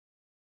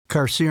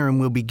Car Serum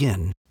will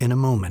begin in a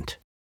moment.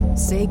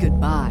 Say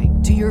goodbye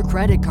to your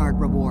credit card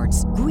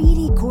rewards.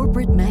 Greedy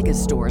corporate mega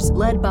stores,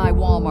 led by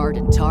Walmart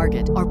and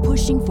Target, are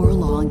pushing for a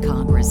law in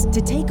Congress to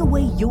take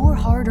away your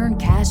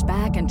hard-earned cash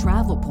back and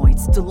travel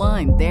points to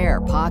line their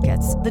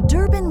pockets. The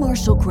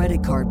Durbin-Marshall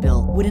credit card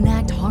bill would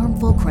enact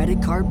harmful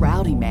credit card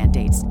routing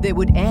mandates that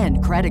would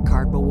end credit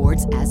card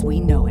rewards as we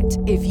know it.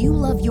 If you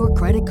love your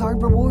credit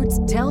card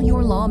rewards, tell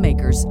your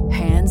lawmakers,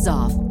 hands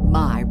off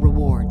my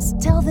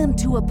rewards. Tell them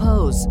to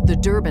oppose the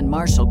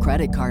Durbin-Marshall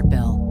credit card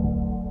bill.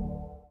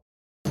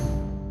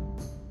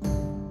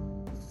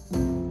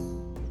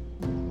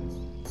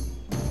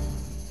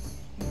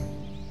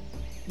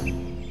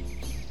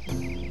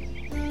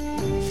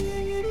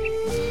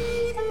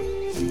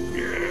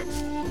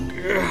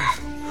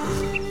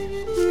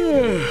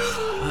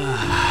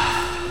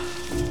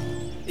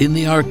 In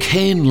the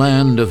arcane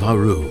land of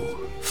Haru,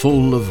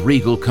 full of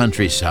regal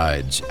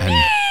countrysides and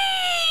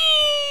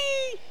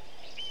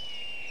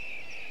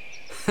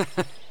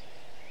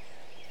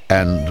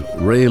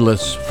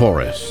rayless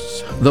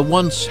forests, the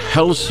once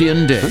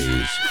halcyon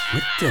days.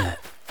 What the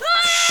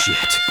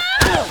shit?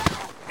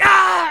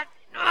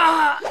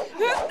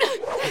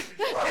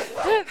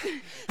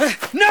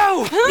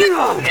 No!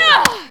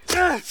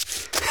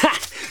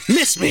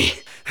 Miss me!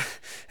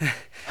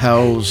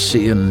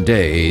 Halcyon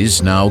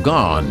days now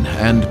gone,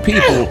 and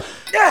people...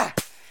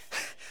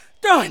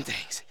 Throwing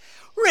things.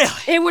 Really?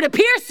 It would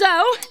appear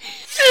so.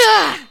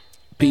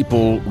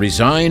 People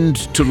resigned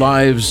to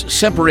lives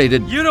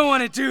separated... You don't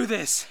want to do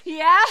this.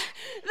 Yeah?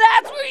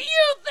 That's what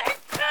you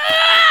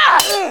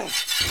think.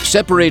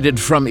 Separated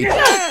from... My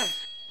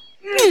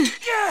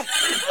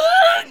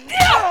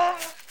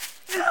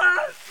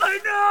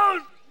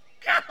nose!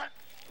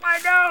 My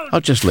nose!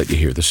 I'll just let you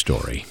hear the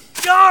story.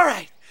 All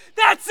right,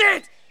 that's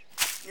it!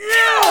 You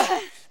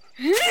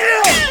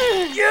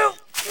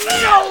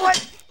know what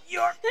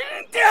your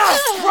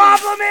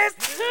problem is?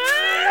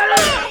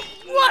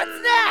 What's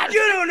that?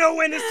 You don't know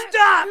when to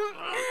stop!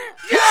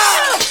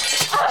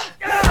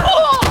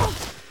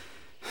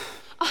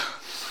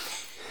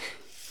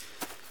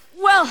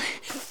 Well,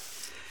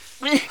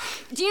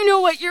 do you know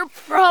what your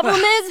problem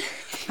is?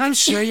 I'm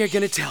sure you're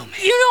gonna tell me.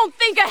 You don't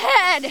think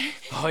ahead.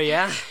 Oh,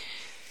 yeah?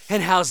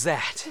 And how's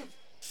that?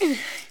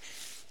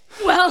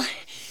 Well,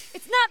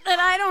 it's not that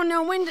I don't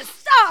know when to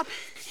stop.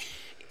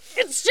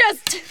 It's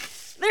just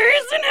there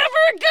isn't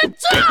ever a good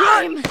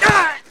time.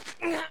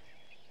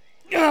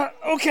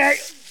 Okay.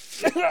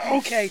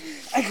 Okay,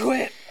 I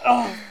quit.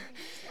 Oh.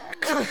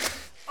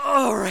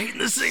 All right, in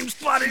the same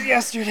spot as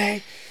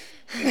yesterday.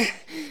 Oh,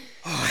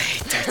 I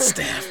hate that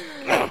staff.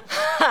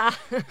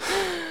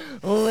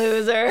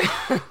 Loser.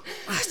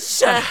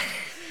 Shut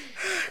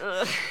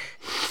up.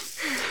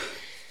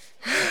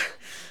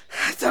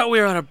 I thought we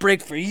were on a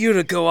break for you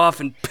to go off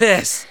and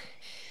piss.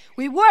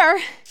 We were.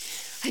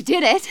 I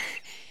did it.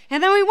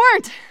 And then we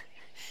weren't.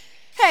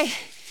 Hey,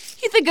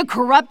 you think a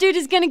corrupted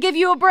is gonna give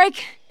you a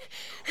break?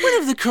 When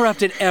have the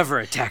corrupted ever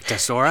attacked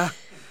us, Aura?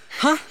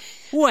 Huh?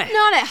 When?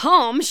 Not at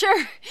home,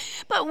 sure.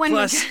 But when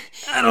Plus,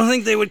 I don't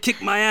think they would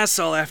kick my ass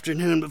all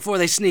afternoon before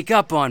they sneak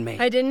up on me.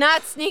 I did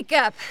not sneak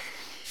up.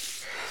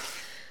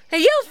 I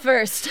yelled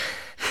first.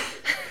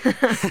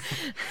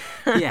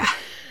 Yeah.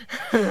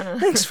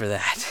 Thanks for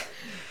that.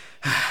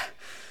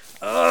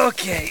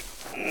 Okay.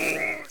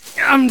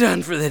 I'm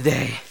done for the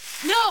day.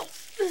 No!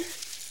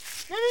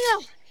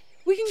 No.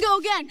 We can go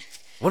again.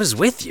 What is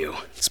with you?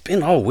 It's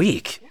been all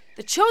week.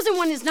 The Chosen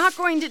One is not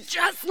going to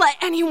just let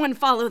anyone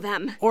follow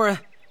them.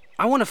 Aura,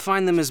 I want to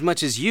find them as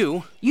much as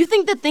you. You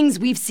think the things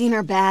we've seen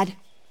are bad?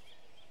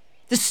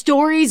 The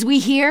stories we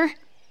hear?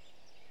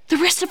 The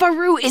rest of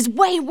Haru is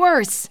way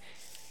worse.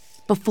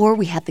 Before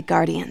we had the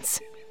Guardians.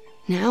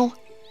 Now,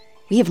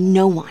 we have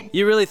no one.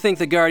 You really think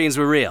the Guardians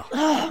were real?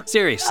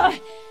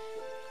 Seriously?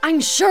 I'm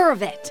sure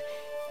of it.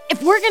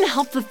 If we're gonna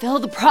help fulfill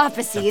the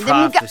prophecy,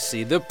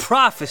 The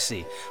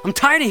prophecy. I'm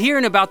tired of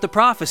hearing about the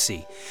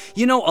prophecy.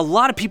 You know, a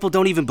lot of people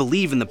don't even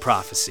believe in the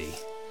prophecy.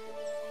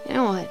 You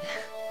know what?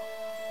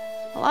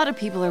 A lot of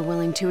people are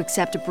willing to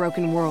accept a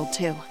broken world,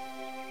 too.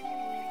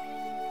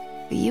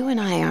 But you and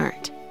I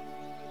aren't.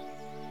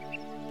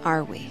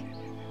 Are we?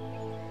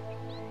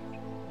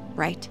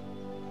 Right?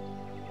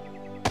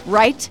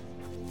 Right?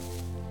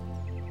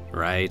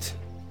 Right.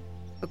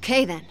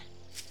 Okay, then.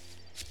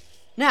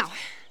 Now,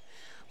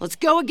 let's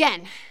go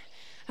again.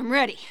 I'm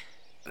ready.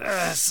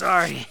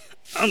 Sorry.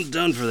 I'm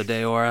done for the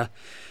day, Aura.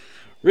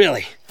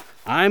 Really,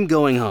 I'm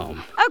going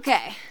home.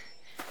 Okay.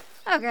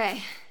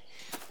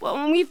 Well,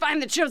 when we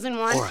find the Chosen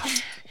One, Aura.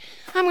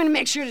 I'm gonna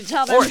make sure to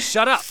tell them... Aura,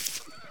 shut up!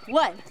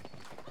 What?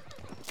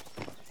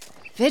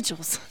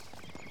 Vigils.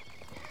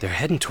 They're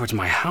heading towards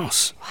my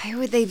house. Why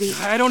would they be...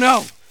 I don't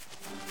know.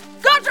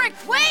 Godric,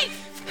 wait!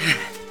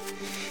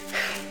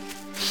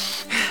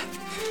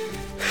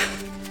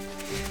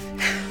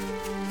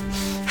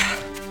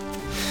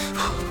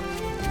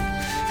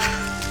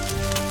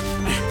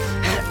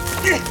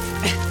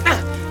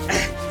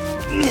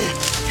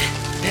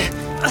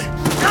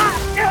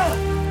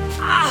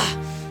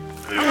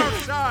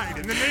 Outside,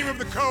 in the name of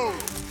the code.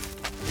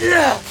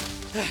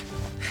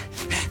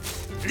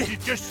 Is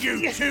it just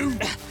you two?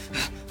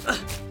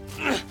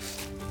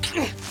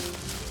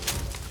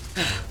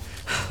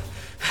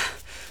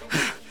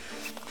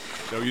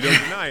 So you don't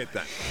deny it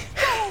then?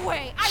 Go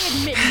away! I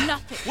admit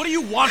nothing! What do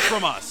you want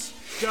from us?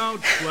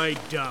 Don't play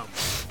dumb.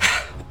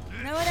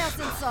 No one else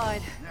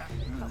inside.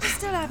 But we're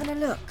still having a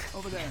look.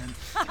 Over there.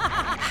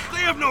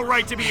 They have no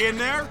right to be in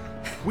there.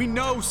 We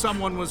know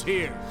someone was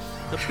here.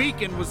 The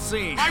beacon was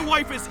seen. My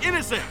wife is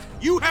innocent.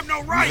 You have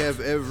no right. You have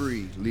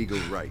every legal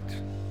right.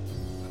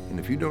 And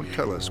if you don't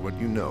tell us what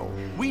you know...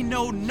 We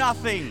know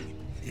nothing.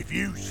 If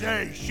you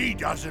say she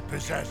doesn't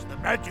possess the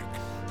magic,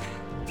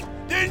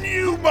 then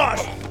you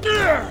must!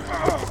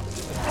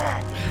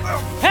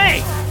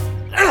 Hey!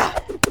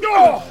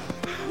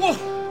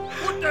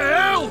 What the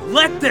hell?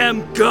 Let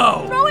them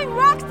go! Throwing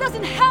rocks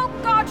doesn't help,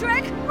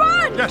 Godric!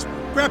 Run! Just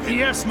grab him.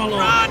 Yes, my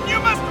lord. Run! You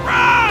must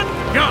run!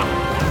 Go!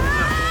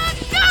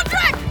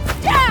 Godric!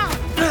 Down!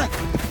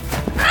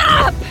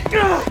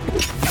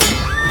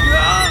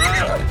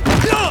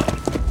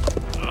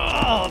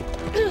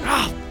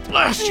 Up!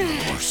 Blast you,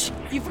 horse.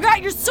 You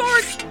forgot your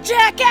sword,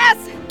 jackass!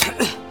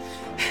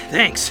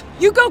 Thanks.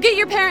 You go get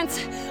your parents.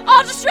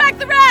 I'll distract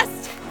the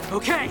rest!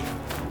 Okay.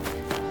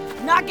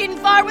 Not getting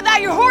far without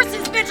your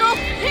horses, Vigil!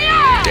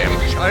 Yeah!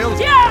 Damn child!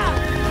 Yeah!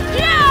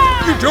 Yeah!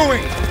 What are you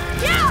doing?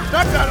 Yeah!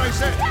 Stop that, I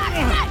said!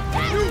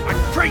 I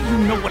pray you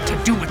know what to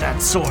do with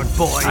that sword,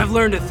 boy. I've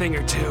learned a thing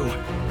or two.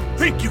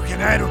 Think you can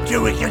handle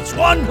 2 against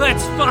 1?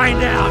 Let's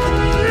find out.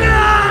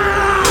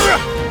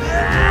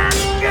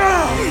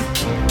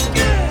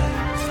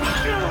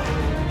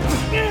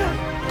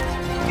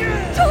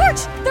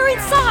 George! They're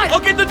inside! I'll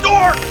get the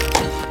door!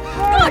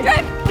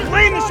 Godric!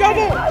 Clean the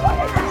shovel!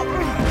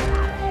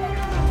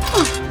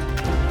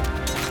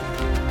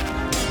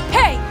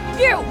 Hey,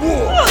 you!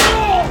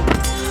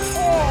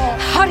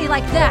 How do you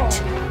like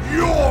that?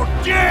 You're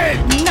dead!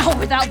 No,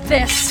 without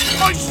this.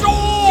 My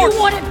sword! You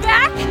want it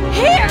back?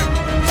 Here!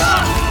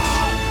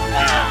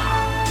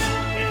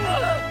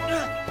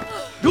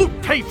 You'll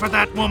pay for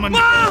that, woman!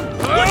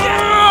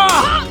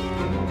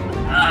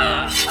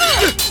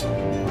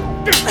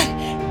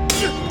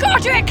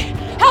 Godric!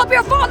 Help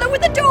your father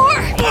with the door!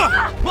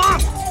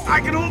 Mom! I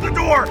can hold the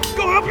door!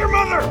 Go help your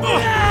mother!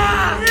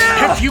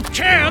 If you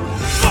can!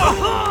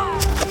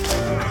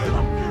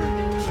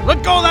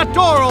 Let go of that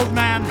door, old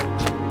man!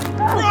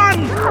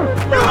 Run! You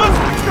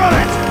must got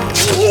it!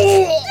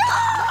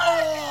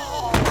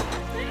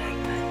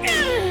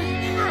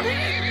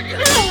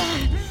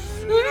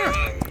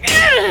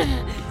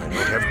 I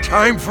don't have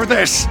time for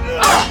this!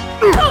 Coward!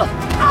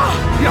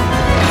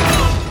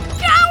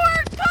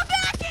 Come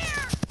back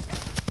here!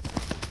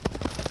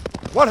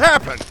 What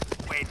happened?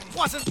 It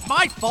wasn't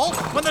my fault.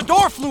 When the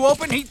door flew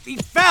open, he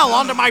fell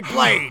onto my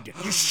blade.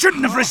 You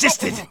shouldn't have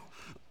resisted!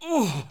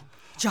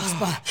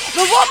 Jasper!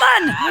 The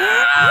woman!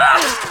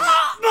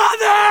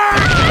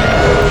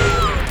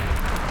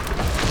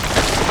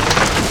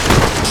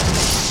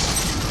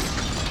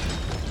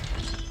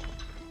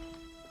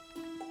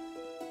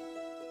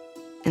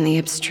 In the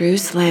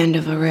abstruse land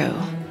of Aru,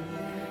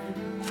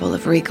 full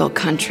of regal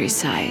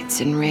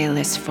countrysides and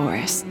rayless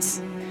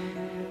forests,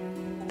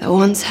 the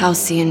once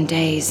halcyon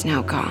days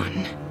now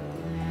gone,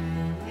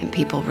 and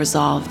people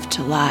resolved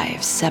to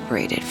lives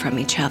separated from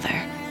each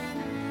other.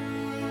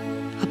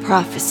 A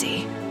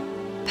prophecy,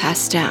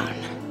 passed down,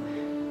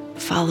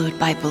 followed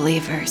by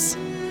believers,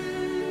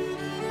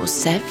 will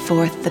set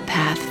forth the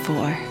path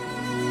for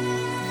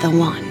the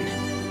One,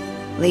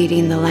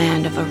 leading the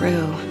land of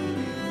Aru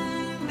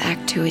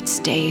back to its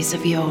days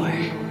of yore.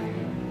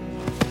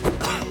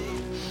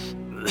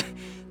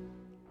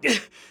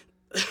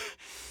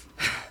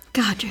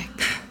 Godric.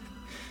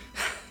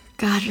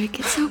 Godric,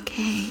 it's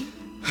okay.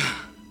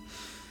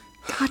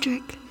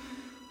 Godric.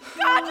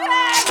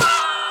 Godric!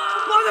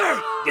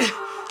 Mother!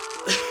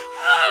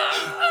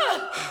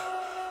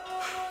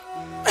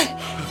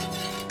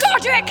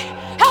 Godric!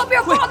 Help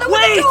your father with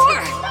wait! the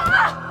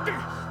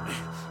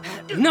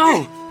door!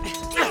 No!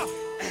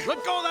 Let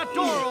go of that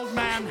door, old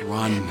man!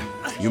 Run.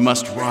 You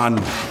must run.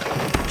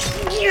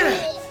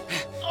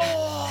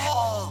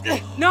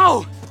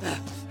 No!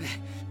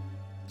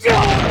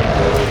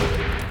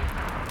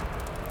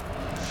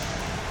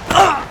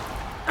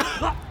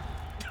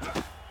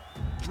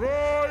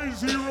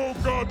 Rise, hero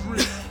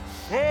Godric!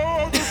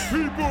 For the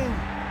people!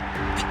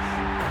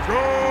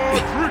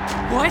 Godric!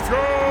 What?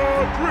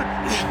 Godric!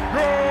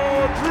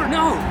 Godric!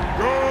 No!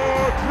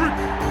 Godric!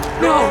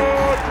 No!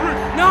 Godric!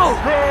 No!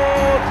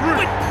 Godric!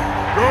 But-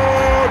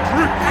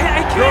 Godric!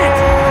 I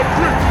can't!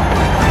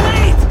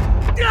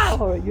 Godric!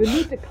 Cora, you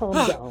need to calm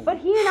down. But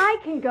he and I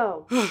can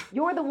go.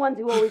 You're the ones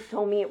who always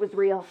told me it was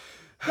real.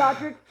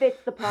 Godric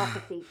fits the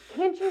prophecy.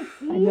 Can't you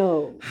see? I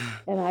know,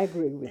 and I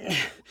agree with you.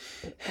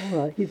 But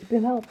Cora, he's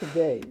been out for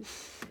days.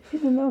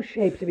 He's in no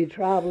shape to be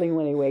traveling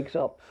when he wakes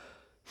up.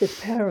 His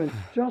parents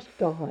just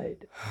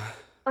died.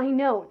 I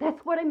know,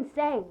 that's what I'm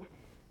saying.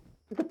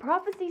 The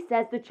prophecy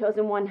says the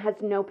Chosen One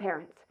has no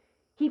parents.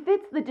 He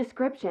fits the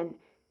description.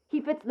 He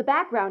fits the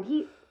background.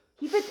 He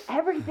fits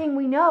everything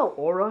we know.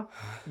 Aura,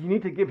 you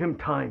need to give him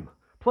time.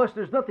 Plus,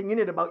 there's nothing in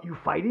it about you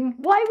fighting.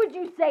 Why would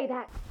you say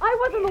that? I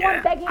wasn't the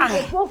one begging to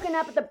get woken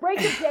up at the break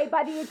of day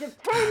by the age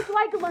of 10 so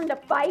I could learn to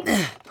fight,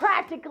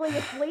 practically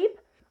asleep.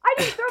 I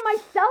didn't throw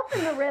myself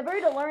in the river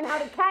to learn how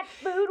to catch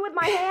food with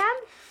my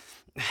hands.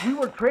 We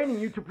were training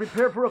you to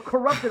prepare for a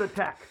corrupted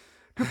attack,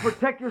 to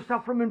protect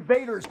yourself from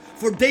invaders.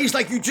 For days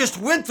like you just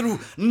went through,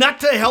 not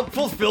to help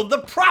fulfill the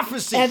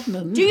prophecy.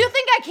 Edmund. Do you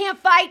think I can't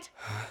fight?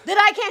 That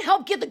I can't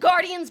help get the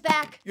Guardians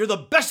back? You're the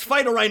best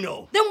fighter I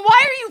know. Then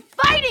why are you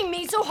fighting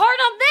me so hard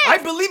on this? I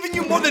believe in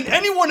you more than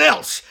anyone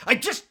else. I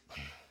just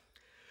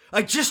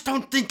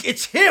don't think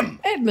it's him.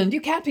 Edmund,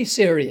 you can't be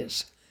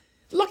serious.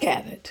 Look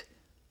at it.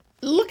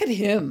 Look at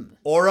him.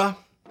 Aura,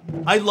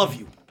 I love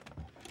you,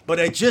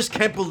 but I just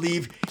can't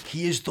believe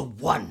he is the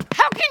one.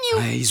 How can you...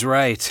 He's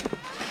right.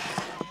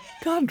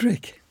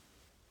 Godric,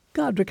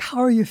 how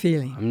are you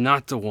feeling? I'm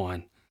not the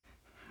one.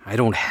 I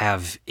don't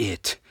have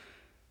it.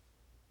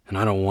 And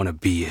I don't want to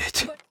be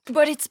it.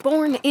 But it's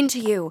born into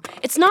you.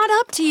 It's not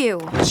up to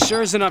you. It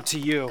sure isn't up to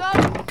you.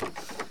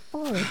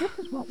 Aura, this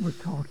is what we're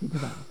talking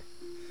about.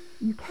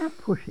 You can't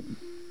push him.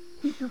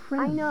 He's your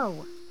friend. I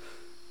know.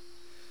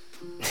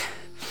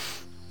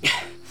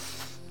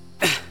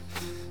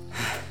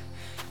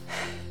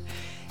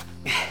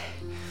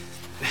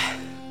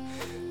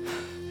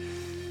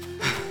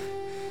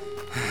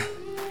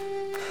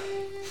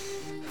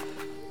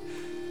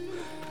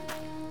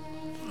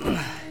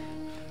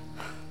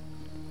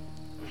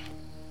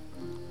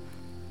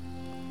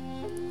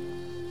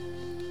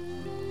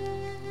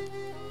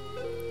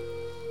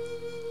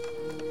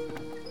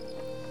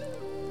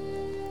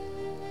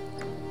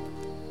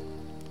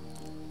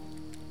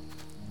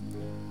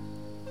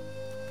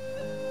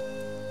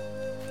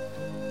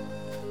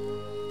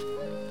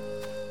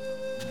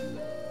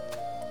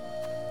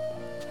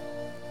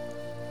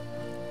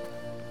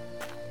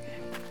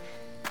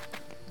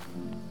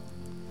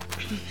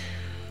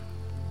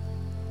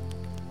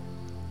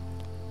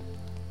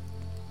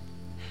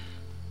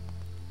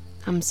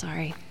 I'm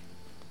sorry.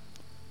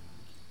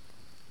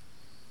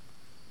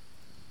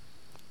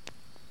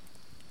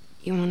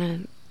 You want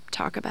to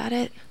talk about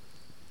it?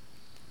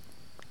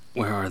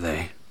 Where are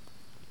they?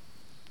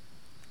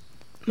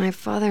 My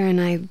father and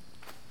I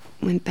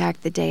went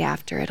back the day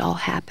after it all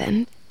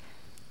happened.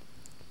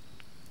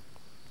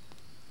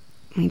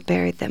 We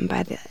buried them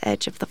by the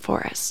edge of the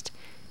forest.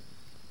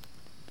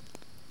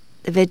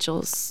 The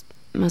vigils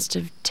must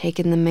have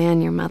taken the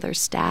man your mother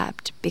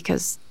stabbed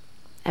because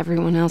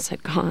everyone else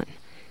had gone.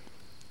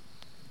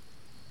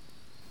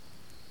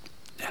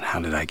 And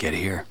how did I get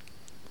here?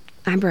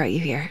 I brought you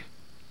here.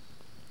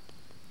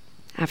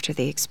 After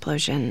the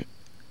explosion,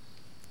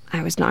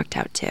 I was knocked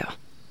out too.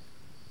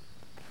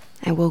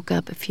 I woke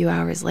up a few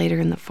hours later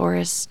in the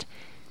forest,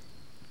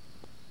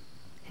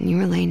 and you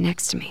were laying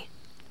next to me.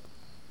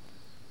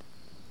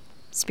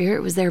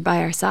 Spirit was there by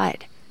our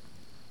side.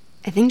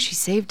 I think she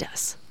saved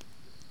us.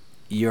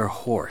 Your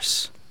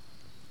horse.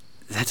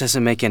 That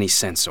doesn't make any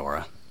sense,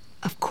 Aura.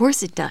 Of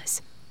course it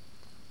does.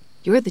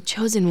 You're the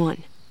chosen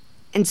one,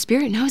 and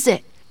Spirit knows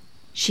it.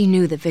 She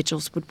knew the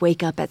vigils would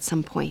wake up at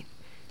some point,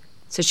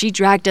 so she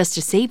dragged us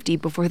to safety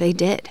before they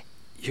did.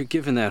 You're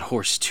giving that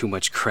horse too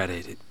much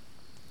credit.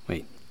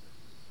 Wait.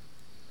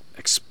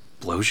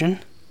 Explosion?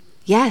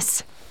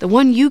 Yes, the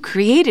one you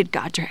created,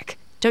 Godric.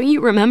 Don't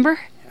you remember?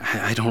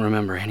 I don't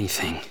remember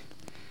anything.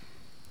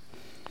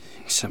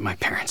 Except my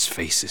parents'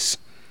 faces.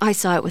 I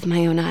saw it with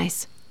my own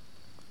eyes.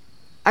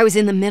 I was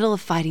in the middle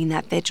of fighting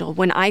that vigil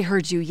when I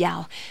heard you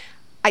yell.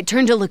 I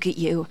turned to look at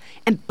you,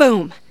 and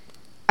boom!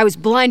 I was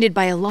blinded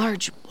by a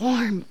large,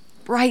 warm,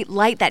 bright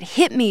light that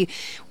hit me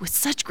with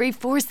such great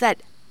force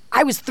that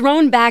I was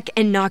thrown back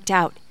and knocked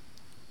out.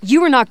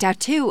 You were knocked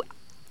out too.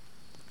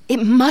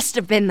 It must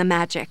have been the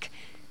magic.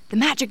 The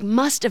magic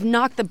must have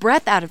knocked the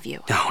breath out of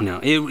you.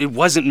 No, it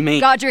wasn't me.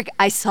 Godric,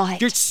 I saw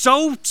it. You're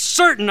so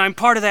certain I'm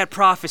part of that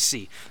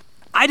prophecy.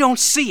 I don't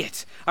see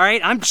it, all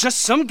right? I'm just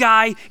some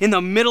guy in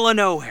the middle of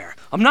nowhere.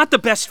 I'm not the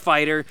best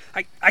fighter.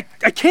 I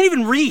can't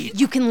even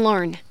read. You can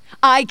learn.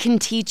 I can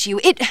teach you.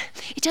 It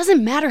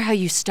doesn't matter how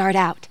you start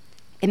out.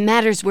 It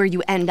matters where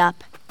you end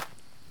up.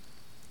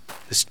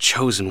 This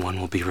chosen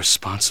one will be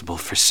responsible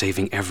for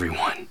saving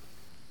everyone.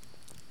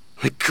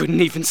 I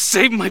couldn't even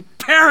save my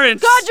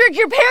parents! Godric,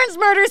 your parents'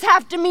 murders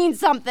have to mean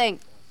something.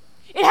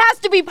 It has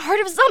to be part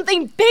of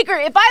something bigger.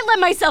 If I let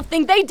myself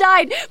think they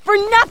died for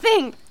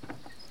nothing.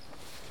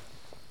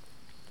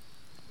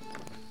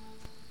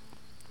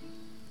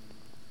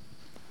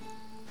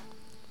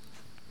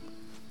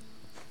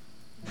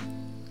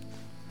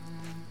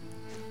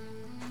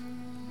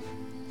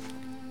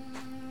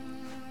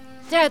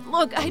 Dad,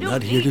 look, I don't...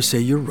 Not here to say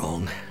you're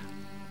wrong.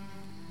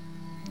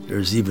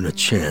 There's even a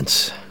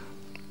chance.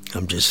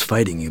 I'm just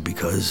fighting you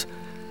because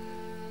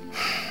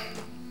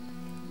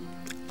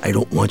I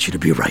don't want you to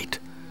be right.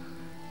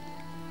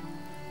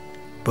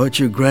 But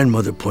your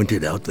grandmother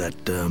pointed out that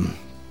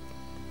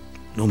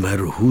no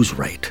matter who's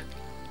right,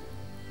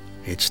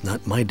 it's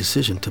not my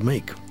decision to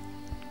make.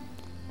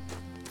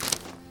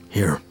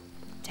 Here.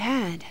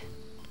 Dad.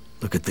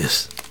 Look at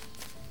this.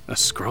 A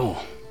scroll.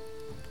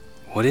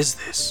 What is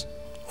this?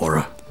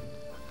 Aura,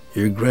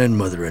 your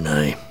grandmother and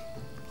I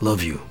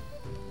love you.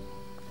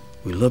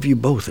 We love you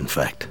both, in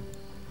fact.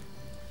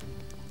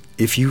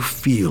 If you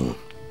feel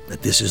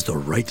that this is the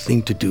right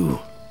thing to do,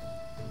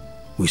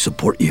 we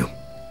support you.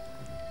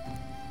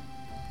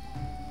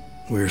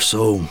 We're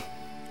so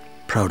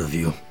proud of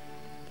you.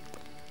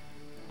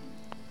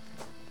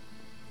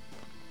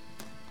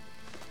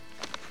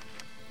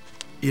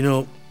 You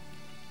know,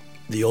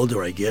 the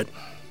older I get,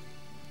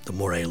 the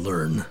more I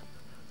learn.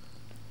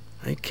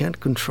 I can't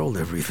control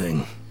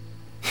everything.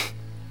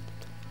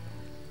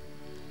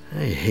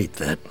 I hate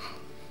that.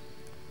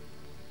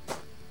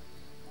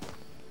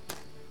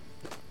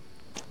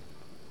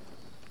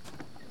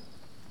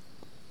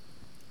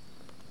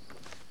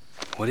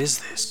 What is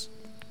this?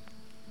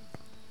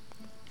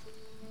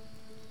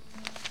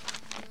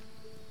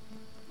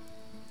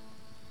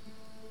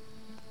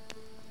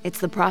 It's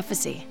the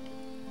prophecy.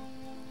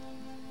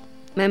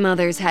 My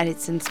mother's had it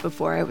since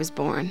before I was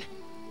born.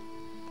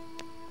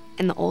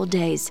 In the old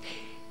days,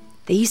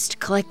 they used to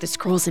collect the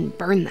scrolls and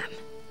burn them.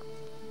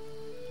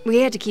 We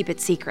had to keep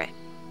it secret.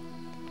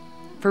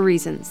 For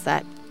reasons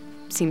that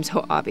seem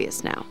so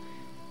obvious now.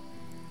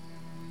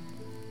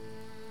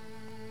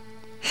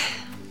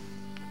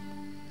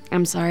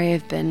 I'm sorry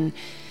I've been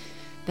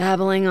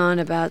babbling on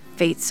about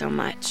fate so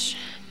much.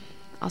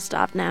 I'll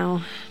stop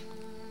now.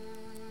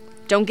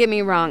 Don't get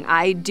me wrong,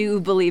 I do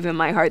believe in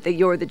my heart that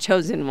you're the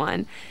chosen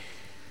one.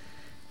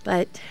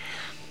 But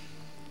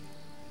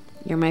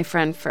you're my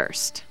friend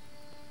first.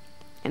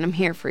 And I'm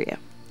here for you.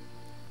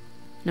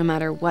 No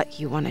matter what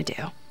you want to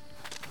do.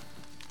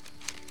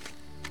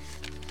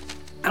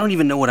 I don't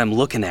even know what I'm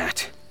looking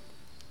at.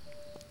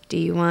 Do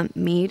you want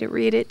me to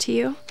read it to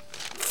you?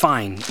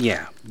 Fine,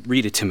 yeah,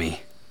 read it to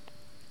me.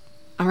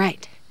 All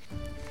right.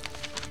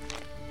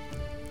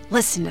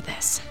 Listen to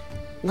this.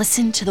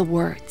 Listen to the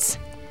words.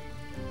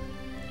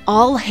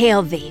 All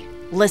hail thee,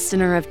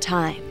 listener of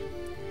time.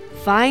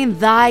 Find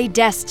thy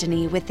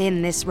destiny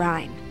within this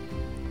rhyme.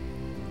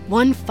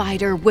 One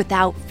fighter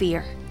without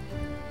fear.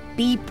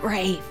 Be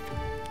brave.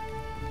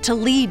 To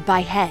lead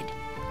by head.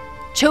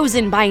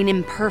 Chosen by an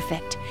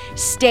imperfect.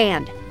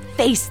 Stand,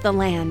 face the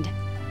land.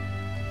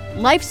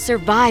 Life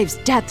survives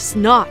death's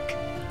knock.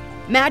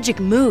 Magic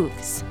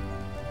moves.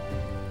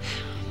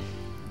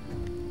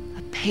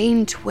 A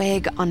pain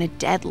twig on a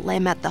dead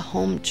limb at the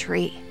home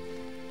tree.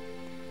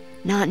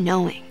 Not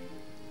knowing,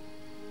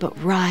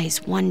 but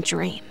rise one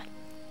dream.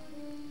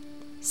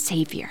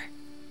 Savior.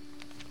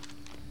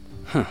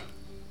 Huh.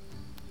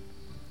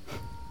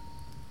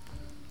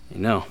 You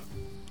know,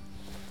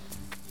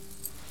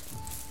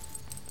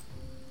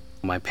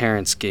 my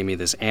parents gave me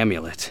this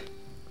amulet.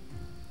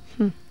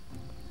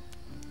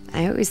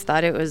 I always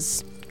thought it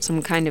was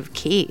some kind of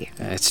key.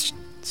 It's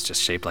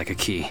just shaped like a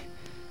key.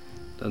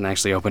 Doesn't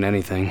actually open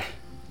anything.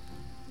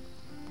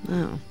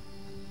 Oh.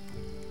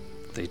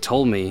 They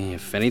told me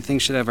if anything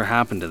should ever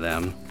happen to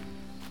them,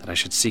 that I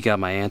should seek out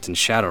my aunt in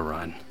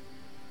Shadowrun.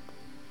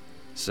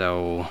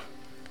 So,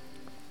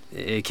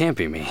 it can't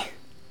be me.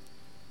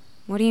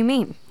 What do you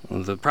mean?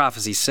 Well, the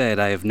prophecy said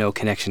I have no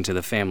connection to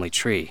the family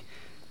tree,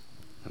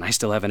 and I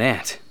still have an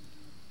aunt.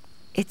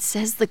 It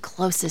says the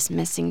closest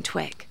missing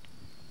twig.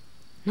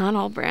 Not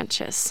all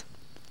branches.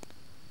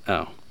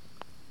 Oh.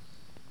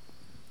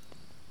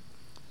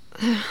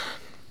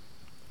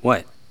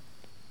 What?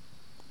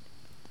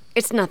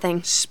 It's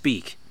nothing.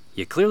 Speak.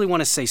 You clearly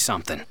want to say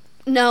something.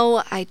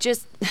 No, I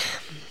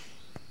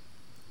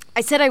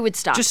said I would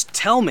stop. Just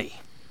tell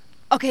me.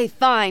 Okay,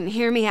 fine.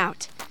 Hear me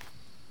out.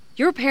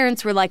 Your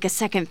parents were like a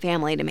second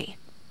family to me.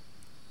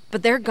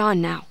 But they're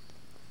gone now.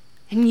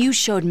 And you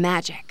showed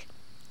magic.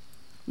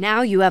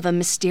 Now you have a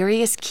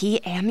mysterious key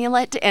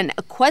amulet and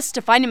a quest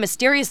to find a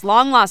mysterious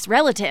long-lost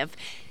relative.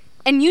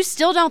 And you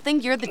still don't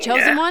think you're the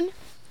chosen one?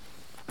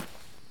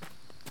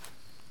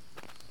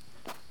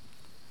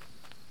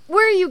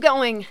 Where are you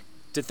going?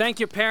 To thank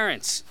your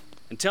parents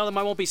and tell them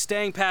I won't be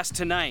staying past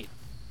tonight.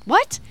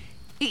 What?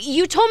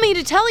 You told me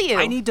to tell you.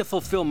 I need to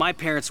fulfill my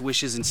parents'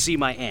 wishes and see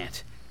my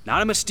aunt.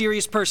 Not a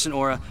mysterious person,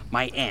 Aura,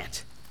 my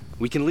aunt.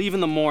 We can leave in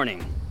the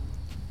morning.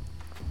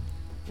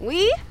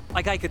 We?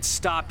 Like I could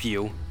stop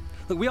you.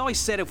 Look, we always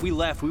said if we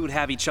left, we would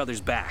have each other's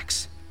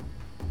backs.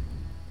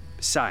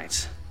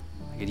 Besides,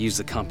 I could use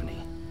the company.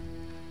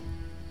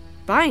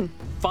 Fine.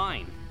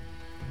 Fine.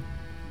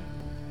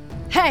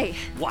 Hey!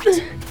 What?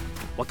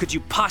 What could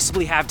you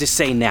possibly have to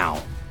say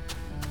now?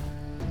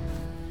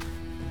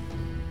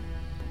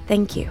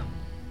 Thank you.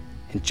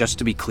 And just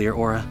to be clear,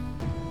 Aura,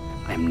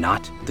 I am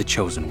not the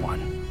chosen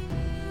one.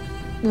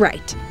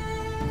 Right.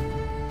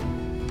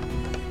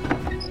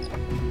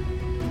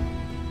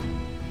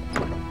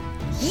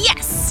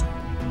 Yes!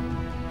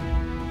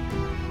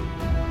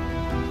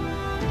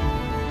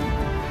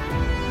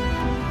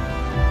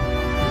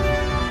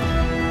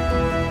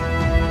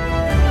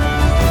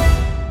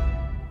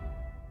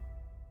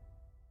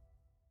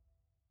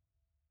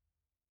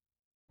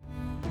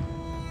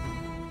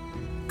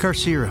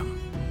 Carcerum,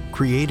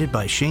 created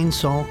by Shane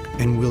Salk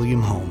and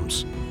William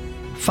Holmes.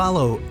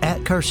 Follow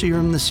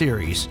 @Carcerum the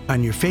series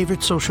on your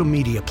favorite social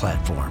media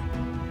platform.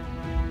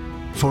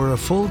 For a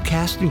full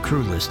cast and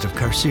crew list of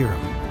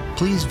Carcerum,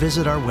 please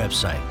visit our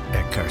website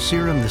at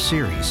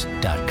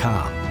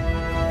carcerumtheseries.com.